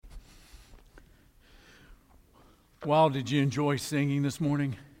Well, did you enjoy singing this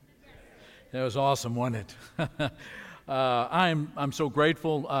morning? That was awesome, wasn't it? I'm so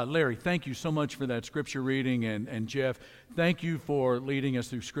grateful. Larry, thank you so much for that scripture reading, and Jeff, thank you for leading us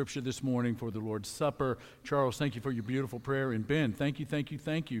through scripture this morning for the Lord's Supper. Charles, thank you for your beautiful prayer, and Ben, thank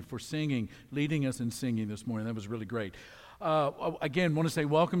you for singing, leading us in singing this morning. That was really great. Again, want to say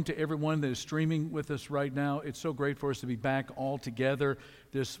welcome to everyone that is streaming with us right now. It's so great for us to be back all together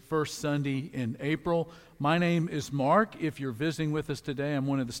this first Sunday in April. My name is Mark. If you're visiting with us today, I'm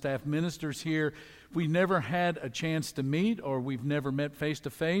one of the staff ministers here. We never had a chance to meet, or we've never met face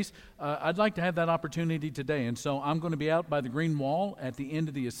to face. I'd like to have that opportunity today, and so I'm going to be out by the green wall at the end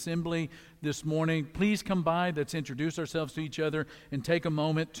of the assembly this morning. Please come by. Let's introduce ourselves to each other and take a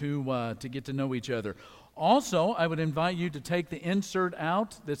moment to get to know each other. Also, I would invite you to take the insert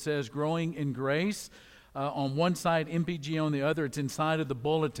out that says Growing in Grace. On one side, MPG on the other. It's inside of the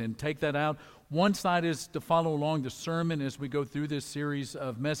bulletin. Take that out. One side is to follow along the sermon as we go through this series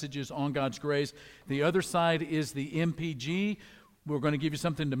of messages on God's grace. The other side is the MPG. We're going to give you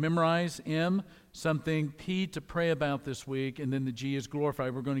something to memorize, M, something, P, to pray about this week, and then the G is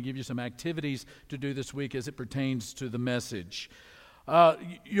glorified. We're going to give you some activities to do this week as it pertains to the message.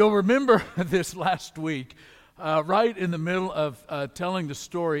 You'll remember this last week, right in the middle of telling the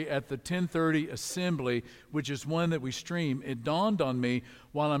story at the 10:30 assembly, which is one that we stream, it dawned on me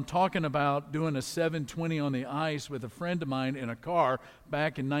while I'm talking about doing a 720 on the ice with a friend of mine in a car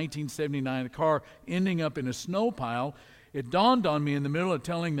back in 1979, a car ending up in a snow pile. It dawned on me in the middle of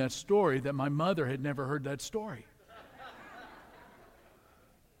telling that story that my mother had never heard that story.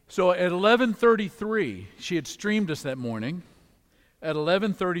 So at 11:33, she had streamed us that morning. At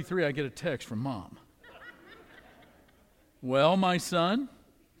 11:33, I get a text from Mom. Well, my son,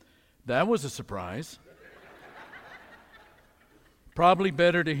 that was a surprise. Probably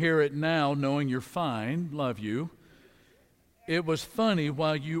better to hear it now, knowing you're fine. Love you. It was funny,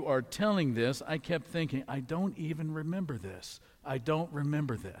 while you are telling this, I kept thinking, I don't even remember this. I don't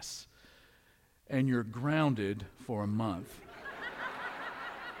remember this. And you're grounded for a month.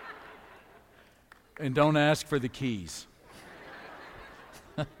 And don't ask for the keys.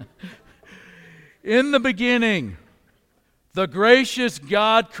 In the beginning, the gracious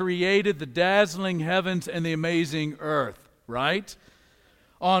God created the dazzling heavens and the amazing earth, right?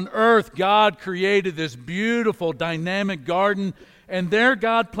 On earth, God created this beautiful, dynamic garden, and there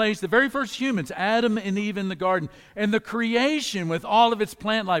God placed the very first humans, Adam and Eve, in the garden. And the creation, with all of its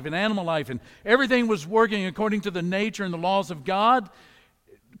plant life and animal life, and everything was working according to the nature and the laws of God.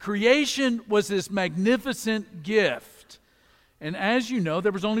 Creation was this magnificent gift. And as you know,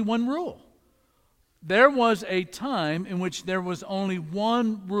 there was only one rule. There was a time in which there was only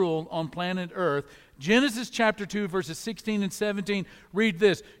one rule on planet Earth. Genesis chapter 2, verses 16 and 17, read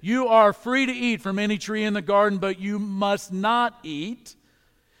this. You are free to eat from any tree in the garden, but you must not eat.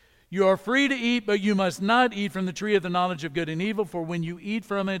 You are free to eat, but you must not eat from the tree of the knowledge of good and evil, for when you eat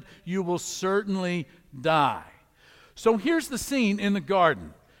from it, you will certainly die. So here's the scene in the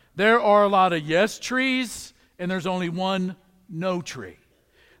garden. There are a lot of yes trees, and there's only one no tree.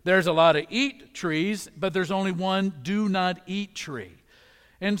 There's a lot of eat trees, but there's only one do not eat tree.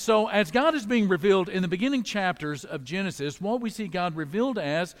 And so as God is being revealed in the beginning chapters of Genesis, what we see God revealed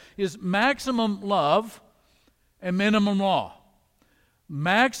as is maximum love and minimum law.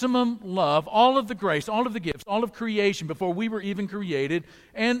 Maximum love, all of the grace, all of the gifts, all of creation before we were even created,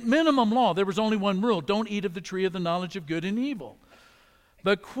 and minimum law. There was only one rule: don't eat of the tree of the knowledge of good and evil.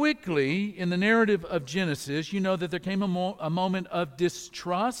 But quickly, in the narrative of Genesis, you know that there came a moment of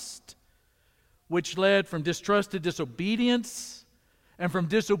distrust, which led from distrust to disobedience, and from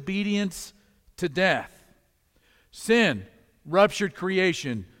disobedience to death. Sin ruptured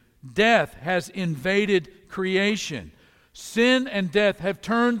creation. Death has invaded creation. Sin and death have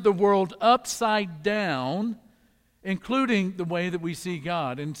turned the world upside down, including the way that we see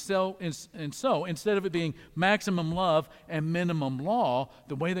God. And so, instead of it being maximum love and minimum law,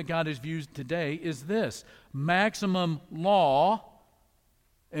 the way that God is viewed today is this: maximum law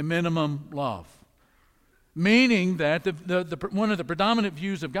and minimum love. Meaning that one of the predominant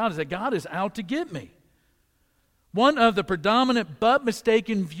views of God is that God is out to get me. One of the predominant but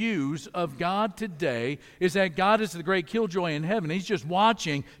mistaken views of God today is that God is the great killjoy in heaven. He's just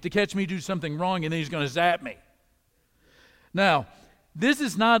watching to catch me do something wrong, and then He's going to zap me. Now, this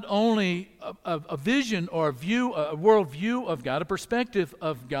is not only a vision or a view, a worldview of God, a perspective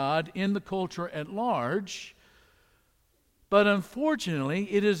of God in the culture at large, but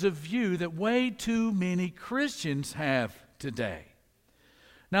unfortunately, it is a view that way too many Christians have today.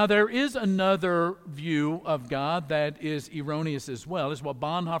 Now, there is another view of God that is erroneous as well. It's what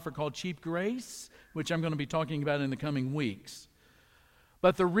Bonhoeffer called cheap grace, which I'm going to be talking about in the coming weeks.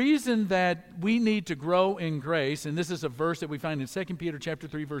 But the reason that we need to grow in grace, and this is a verse that we find in 2 Peter chapter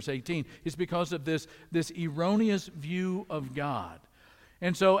 3, verse 18, is because of this erroneous view of God.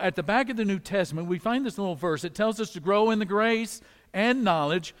 And so at the back of the New Testament, we find this little verse. It tells us to grow in the grace and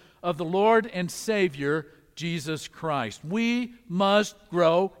knowledge of the Lord and Savior, Jesus Christ. We must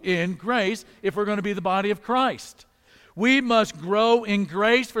grow in grace if we're going to be the body of Christ. We must grow in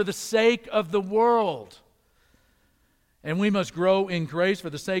grace for the sake of the world. And we must grow in grace for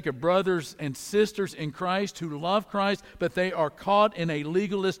the sake of brothers and sisters in Christ who love Christ, but they are caught in a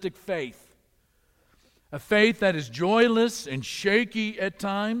legalistic faith. A faith that is joyless and shaky at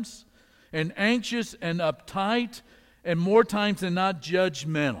times, and anxious and uptight, and more times than not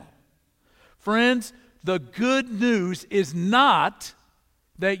judgmental. Friends, the good news is not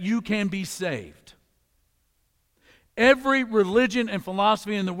that you can be saved. Every religion and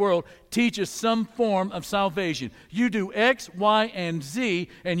philosophy in the world teaches some form of salvation. You do X, Y, and Z,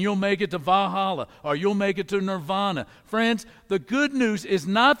 and you'll make it to Valhalla, or you'll make it to Nirvana. Friends, the good news is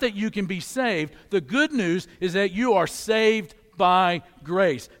not that you can be saved. The good news is that you are saved by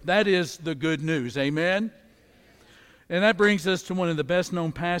grace. That is the good news. Amen? And that brings us to one of the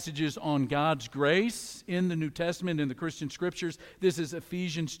best-known passages on God's grace in the New Testament, in the Christian Scriptures. This is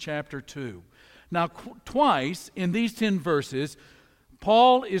Ephesians chapter 2. Now, twice in these 10 verses,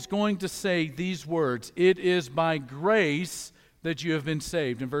 Paul is going to say these words, "It is by grace that you have been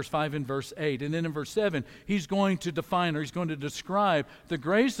saved," in verse 5 and verse 8. And then in verse 7, he's going to define, or he's going to describe the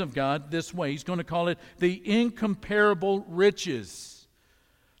grace of God this way. He's going to call it the incomparable riches.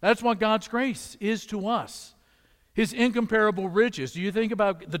 That's what God's grace is to us. His incomparable riches. Do you think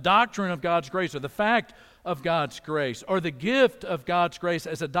about the doctrine of God's grace, or the fact of God's grace, or the gift of God's grace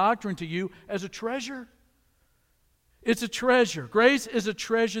as a doctrine to you as a treasure? It's a treasure. Grace is a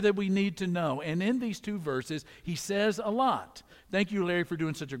treasure that we need to know. And in these 2 verses, he says a lot. Thank you, Larry, for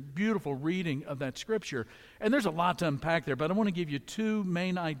doing such a beautiful reading of that scripture. And there's a lot to unpack there, but I want to give you 2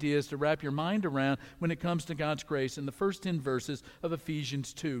 main ideas to wrap your mind around when it comes to God's grace in the first 10 verses of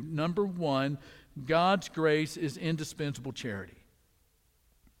Ephesians 2. Number 1, God's grace is indispensable charity.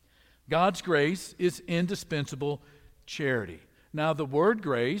 God's grace is indispensable charity. Now, the word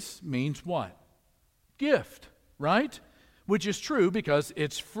grace means what? Gift, right? Which is true because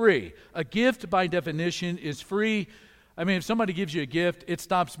it's free. A gift, by definition, is free. I mean, if somebody gives you a gift, it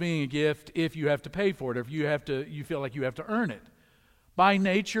stops being a gift if you have to pay for it, or if you feel like you have to earn it. By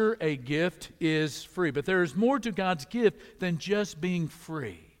nature, a gift is free. But there is more to God's gift than just being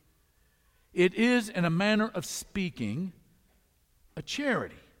free. It is, in a manner of speaking, a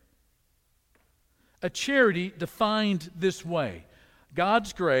charity. A charity defined this way.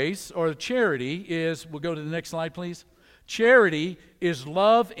 God's grace, or charity, is, we'll go to the next slide, please. Charity is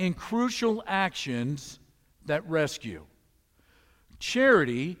love in crucial actions that rescue.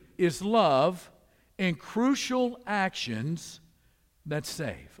 Charity is love in crucial actions that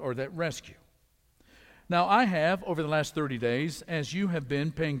save, or that rescue. Now, I have, over the last 30 days, as you have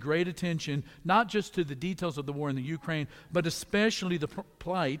been, paying great attention, not just to the details of the war in the Ukraine, but especially the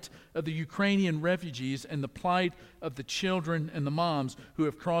plight of the Ukrainian refugees and the plight of the children and the moms who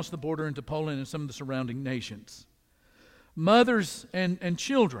have crossed the border into Poland and some of the surrounding nations. Mothers and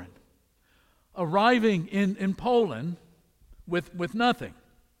children arriving in Poland with nothing,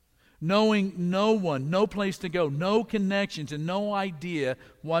 knowing no one, no place to go, no connections, and no idea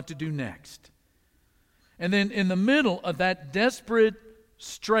what to do next. And then in the middle of that desperate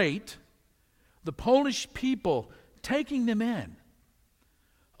strait, the Polish people taking them in,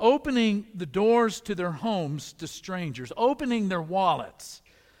 opening the doors to their homes to strangers, opening their wallets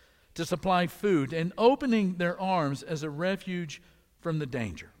to supply food, and opening their arms as a refuge from the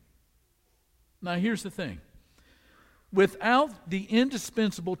danger. Now here's the thing. Without the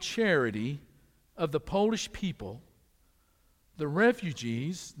indispensable charity of the Polish people, the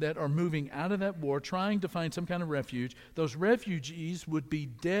refugees that are moving out of that war, trying to find some kind of refuge, those refugees would be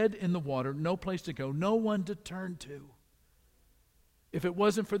dead in the water, no place to go, no one to turn to, if it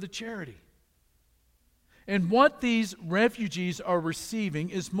wasn't for the charity. And what these refugees are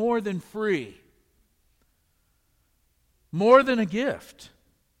receiving is more than free, more than a gift.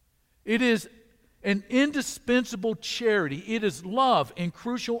 It is an indispensable charity. It is love in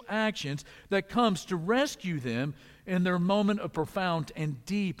crucial actions that comes to rescue them in their moment of profound and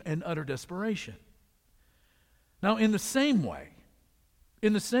deep and utter desperation. Now, in the same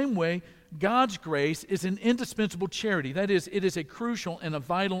way, God's grace is an indispensable charity. That is, it is a crucial and a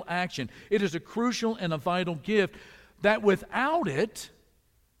vital action. It is a crucial and a vital gift that without it,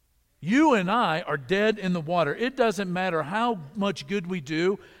 You and I are dead in the water. It doesn't matter how much good we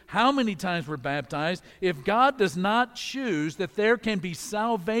do, how many times we're baptized. If God does not choose that there can be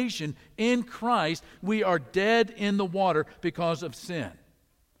salvation in Christ, we are dead in the water because of sin.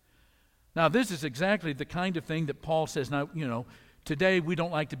 Now, this is exactly the kind of thing that Paul says. Now, today we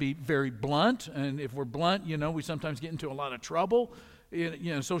don't like to be very blunt, and if we're blunt, we sometimes get into a lot of trouble.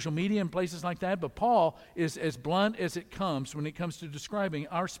 Social media and places like that. But Paul is as blunt as it comes when it comes to describing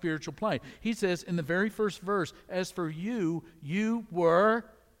our spiritual plight. He says in the very first verse, as for you, you were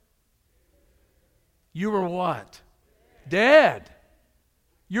what? Dead.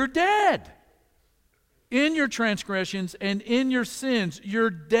 You're dead. In your transgressions and in your sins, you're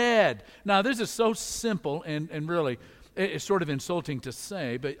dead. Now, this is so simple and really, it's sort of insulting to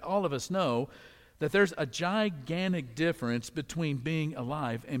say, but all of us know that there's a gigantic difference between being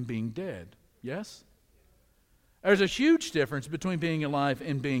alive and being dead. Yes? There's a huge difference between being alive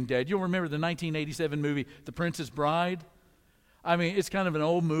and being dead. You'll remember the 1987 movie, The Princess Bride. I mean, it's kind of an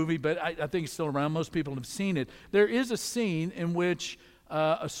old movie, but I think it's still around. Most people have seen it. There is a scene in which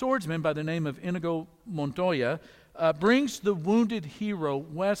a swordsman by the name of Inigo Montoya brings the wounded hero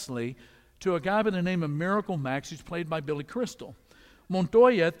Wesley to a guy by the name of Miracle Max, who's played by Billy Crystal.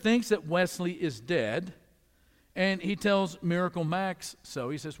 Montoya thinks that Wesley is dead, and he tells Miracle Max so.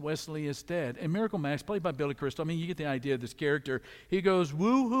 He says, Wesley is dead. And Miracle Max, played by Billy Crystal, I mean, you get the idea of this character. He goes,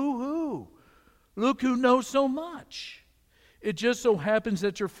 woo-hoo-hoo. Look who knows so much. It just so happens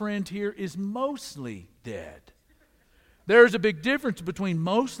that your friend here is mostly dead. There's a big difference between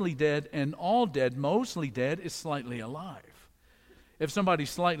mostly dead and all dead. Mostly dead is slightly alive. If somebody's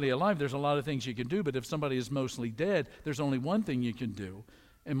slightly alive, there's a lot of things you can do, but if somebody is mostly dead, there's only one thing you can do.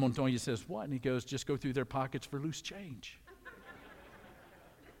 And Montoya says, what? And he goes, just go through their pockets for loose change.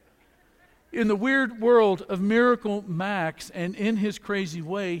 In the weird world of Miracle Max, and in his crazy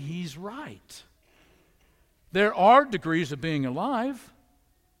way, he's right. There are degrees of being alive.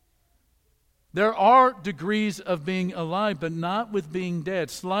 There are degrees of being alive, but not with being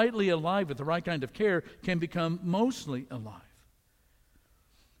dead. Slightly alive with the right kind of care can become mostly alive.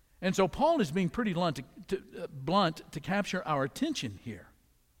 And so Paul is being pretty blunt to capture our attention here.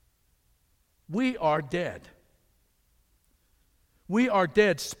 We are dead. We are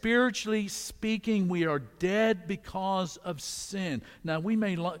dead. Spiritually speaking, we are dead because of sin. Now, we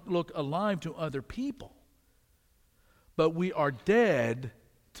may look alive to other people, but we are dead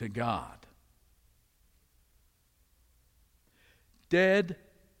to God. Dead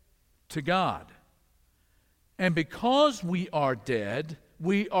to God. And because we are dead,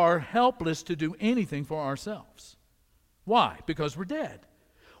 we are helpless to do anything for ourselves. Why? Because we're dead.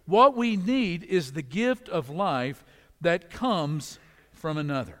 What we need is the gift of life that comes from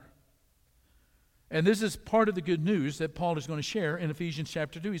another. And this is part of the good news that Paul is going to share in Ephesians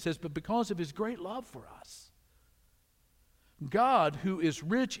chapter 2. He says, but because of his great love for us, God, who is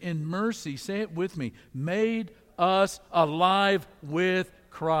rich in mercy, say it with me, made us alive with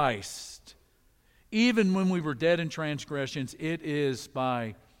Christ. Even when we were dead in transgressions, it is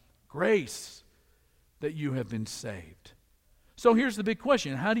by grace that you have been saved. So here's the big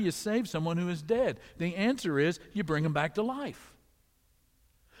question. How do you save someone who is dead? The answer is you bring them back to life.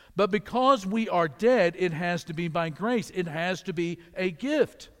 But because we are dead, it has to be by grace. It has to be a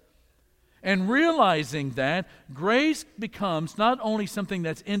gift. And realizing that, grace becomes not only something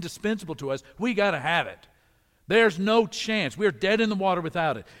that's indispensable to us, we got to have it. There's no chance. We're dead in the water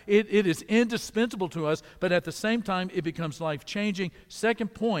without it. It is indispensable to us, but at the same time, it becomes life-changing.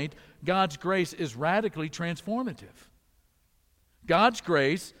 Second point, God's grace is radically transformative. God's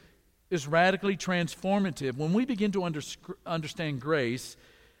grace is radically transformative. When we begin to understand grace,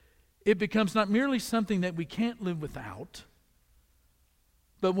 it becomes not merely something that we can't live without,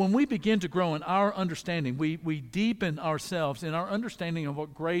 but when we begin to grow in our understanding, we deepen ourselves in our understanding of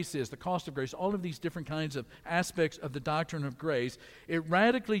what grace is, the cost of grace, all of these different kinds of aspects of the doctrine of grace, it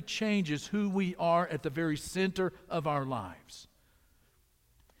radically changes who we are at the very center of our lives.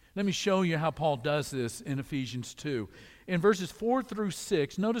 Let me show you how Paul does this in Ephesians 2. In verses 4 through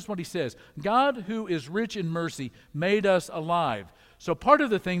 6, notice what he says. God, who is rich in mercy, made us alive. So part of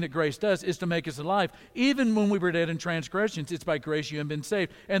the thing that grace does is to make us alive. Even when we were dead in transgressions, it's by grace you have been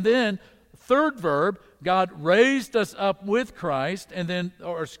saved. And then, third verb, God raised us up with Christ. And then,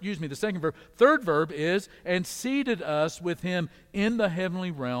 the second verb, third verb is, and seated us with him in the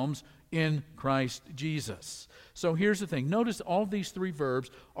heavenly realms in Christ Jesus. So here's the thing. Notice all these three verbs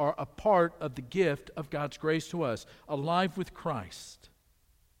are a part of the gift of God's grace to us. Alive with Christ.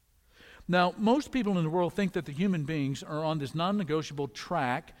 Now, most people in the world think that the human beings are on this non-negotiable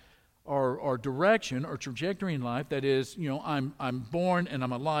track or direction or trajectory in life that is, I'm born and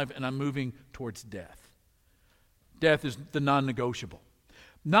I'm alive and I'm moving towards death. Death is the non-negotiable.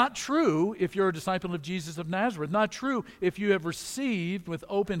 Not true if you're a disciple of Jesus of Nazareth. Not true if you have received with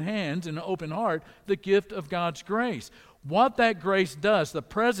open hands and an open heart the gift of God's grace. What that grace does, the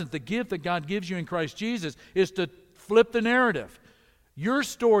present, the gift that God gives you in Christ Jesus, is to flip the narrative. Your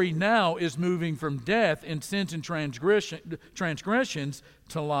story now is moving from death and sins and transgressions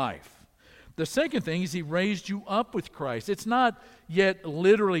to life. The second thing is He raised you up with Christ. It's not yet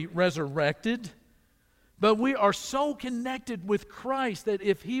literally resurrected, but we are so connected with Christ that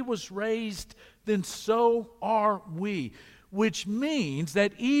if He was raised, then so are we. Which means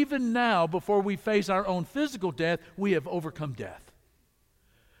that even now, before we face our own physical death, we have overcome death.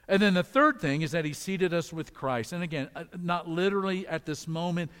 And then the third thing is that He seated us with Christ. And again, not literally at this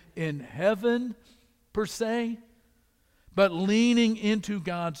moment in heaven per se, but leaning into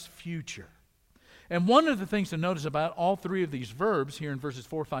God's future. And one of the things to notice about all three of these verbs here in verses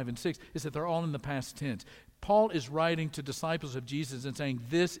 4, 5, and 6 is that they're all in the past tense. Paul is writing to disciples of Jesus and saying,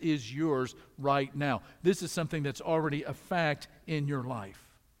 this is yours right now. This is something that's already a fact in your life.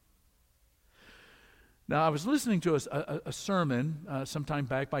 Now, I was listening to a sermon sometime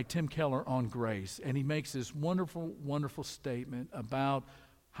back by Tim Keller on grace, and he makes this wonderful, wonderful statement about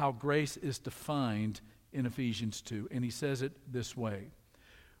how grace is defined in Ephesians 2. And he says it this way: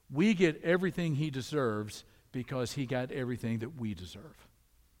 we get everything He deserves because He got everything that we deserve.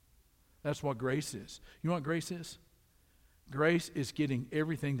 That's what grace is. You know what grace is? Grace is getting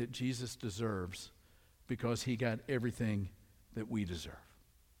everything that Jesus deserves because He got everything that we deserve.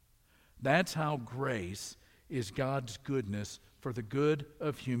 That's how grace is God's goodness for the good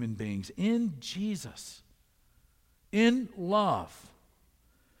of human beings. In Jesus. In love.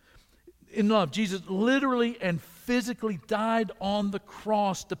 In love, Jesus literally and physically died on the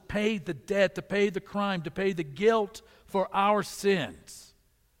cross to pay the debt, to pay the crime, to pay the guilt for our sins.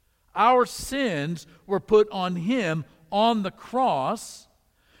 Our sins were put on Him on the cross,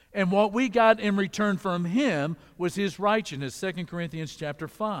 and what we got in return from Him was His righteousness, 2 Corinthians chapter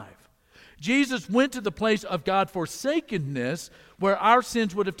 5. Jesus went to the place of God-forsakenness where our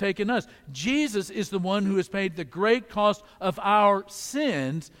sins would have taken us. Jesus is the one who has paid the great cost of our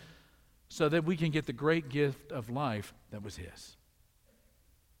sins so that we can get the great gift of life that was His.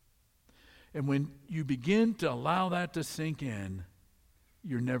 And when you begin to allow that to sink in,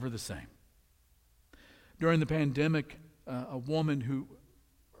 you're never the same. During the pandemic, a woman who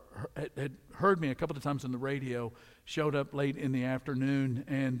had heard me a couple of times on the radio showed up late in the afternoon,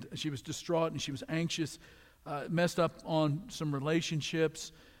 and she was distraught and she was anxious, messed up on some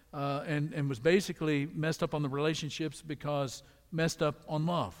relationships, and was basically messed up on the relationships because messed up on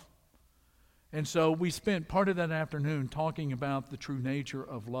love. And so we spent part of that afternoon talking about the true nature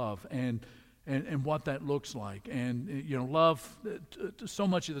of love and what that looks like. And, love, so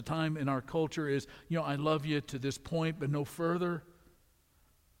much of the time in our culture is, I love you to this point, but no further.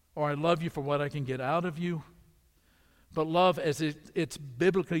 Or I love you for what I can get out of you. But love, as it's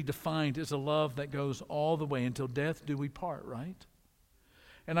biblically defined, is a love that goes all the way until death do we part, right?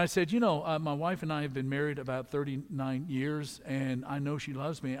 And I said, my wife and I have been married about 39 years, and I know she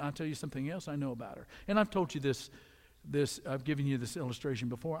loves me. I'll tell you something else I know about her. And I've told you this, I've given you this illustration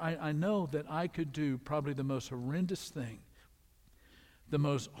before. I know that I could do probably the most horrendous thing, the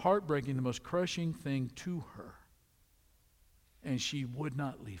most heartbreaking, the most crushing thing to her, and she would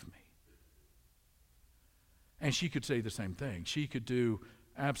not leave me. And she could say the same thing. She could do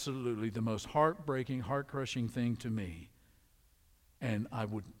absolutely the most heartbreaking, heart-crushing thing to me, and I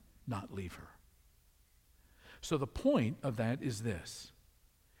would not leave her. So the point of that is this.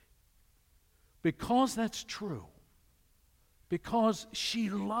 Because that's true, because she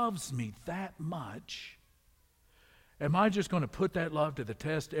loves me that much, am I just going to put that love to the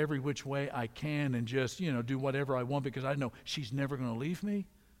test every which way I can and just, do whatever I want because I know she's never going to leave me?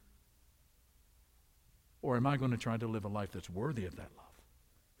 Or am I going to try to live a life that's worthy of that love?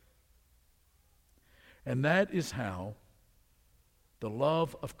 And that is how the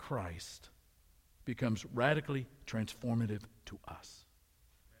love of Christ becomes radically transformative to us.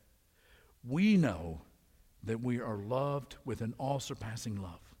 We know that we are loved with an all-surpassing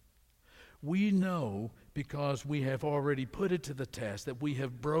love. We know because we have already put it to the test that we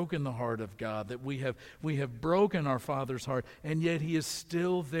have broken the heart of God, that we have broken our Father's heart, and yet He is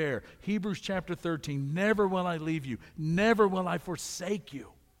still there. Hebrews chapter 13, never will I leave you, never will I forsake you.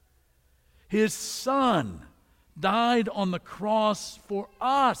 His Son died on the cross for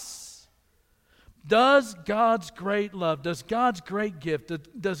us. Does God's great love, does God's great gift,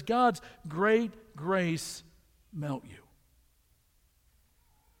 does God's great grace melt you?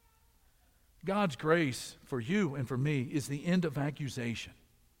 God's grace for you and for me is the end of accusation.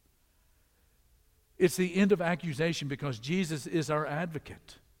 It's the end of accusation because Jesus is our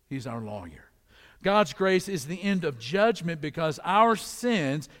advocate. He's our lawyer. God's grace is the end of judgment because our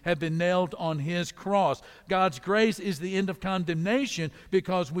sins have been nailed on His cross. God's grace is the end of condemnation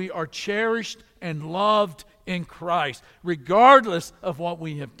because we are cherished and loved in Christ, regardless of what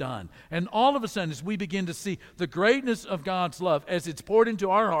we have done. And all of a sudden, as we begin to see the greatness of God's love as it's poured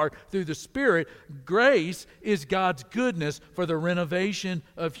into our heart through the Spirit, grace is God's goodness for the renovation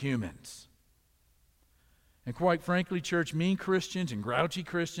of humans. And quite frankly, church, mean Christians and grouchy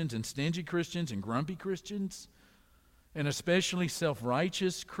Christians and stingy Christians and grumpy Christians, and especially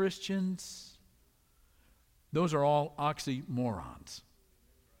self-righteous Christians, those are all oxymorons,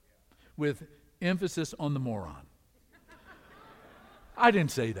 with emphasis on the moron. I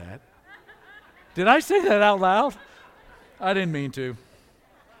didn't say that. Did I say that out loud? I didn't mean to.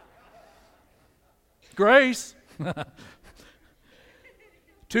 Grace.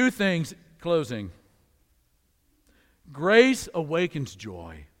 Two things, closing. Grace awakens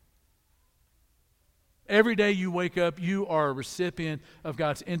joy. Every day you wake up, you are a recipient of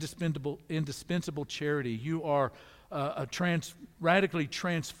God's indispensable charity. You are radically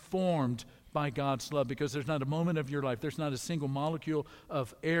transformed by God's love, because there's not a moment of your life, there's not a single molecule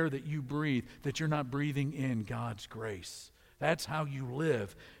of air that you breathe that you're not breathing in God's grace. That's how you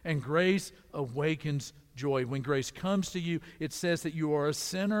live. And grace awakens joy. When grace comes to you, it says that you are a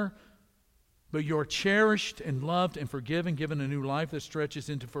sinner, but you're cherished and loved and forgiven, given a new life that stretches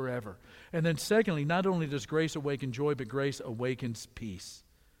into forever. And then secondly, not only does grace awaken joy, but grace awakens peace.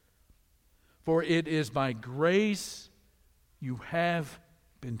 For it is by grace you have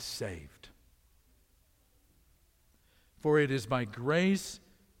been saved. For it is by grace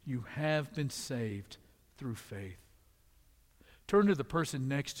you have been saved through faith. Turn to the person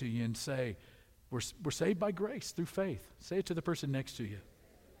next to you and say, we're saved by grace through faith. Say it to the person next to you.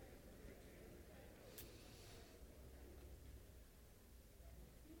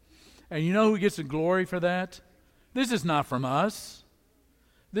 And you know who gets the glory for that? This is not from us.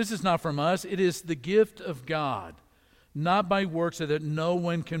 This is not from us. It is the gift of God, not by works so that no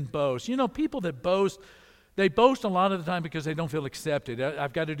one can boast. You know, people that boast, they boast a lot of the time because they don't feel accepted.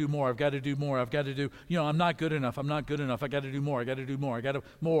 I've got to do more. I've got to do more. I've got to do, I'm not good enough. I'm not good enough. I got to do more. I got to do more. I got to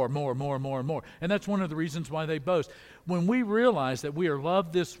more. And that's one of the reasons why they boast. When we realize that we are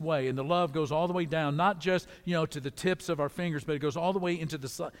loved this way, and the love goes all the way down, not just, to the tips of our fingers, but it goes all the way into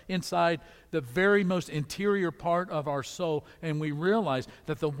inside the very most interior part of our soul, and we realize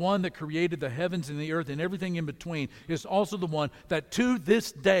that the one that created the heavens and the earth and everything in between is also the one that to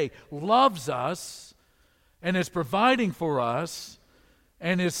this day loves us and is providing for us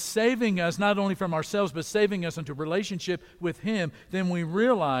and is saving us not only from ourselves, but saving us into relationship with Him, then we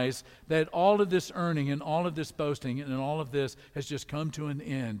realize that all of this earning and all of this boasting and all of this has just come to an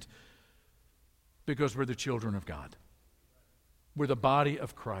end because we're the children of God. We're the body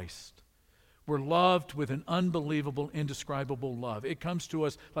of Christ. We're loved with an unbelievable, indescribable love. It comes to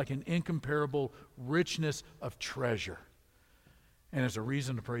us like an incomparable richness of treasure. And it's a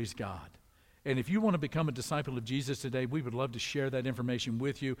reason to praise God. And if you want to become a disciple of Jesus today, we would love to share that information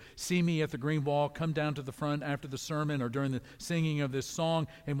with you. See me at the Green Wall. Come down to the front after the sermon or during the singing of this song,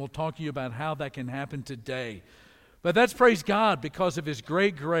 and we'll talk to you about how that can happen today. But that's praise God because of His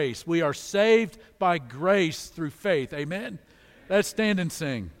great grace. We are saved by grace through faith. Amen? Let's stand and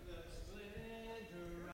sing.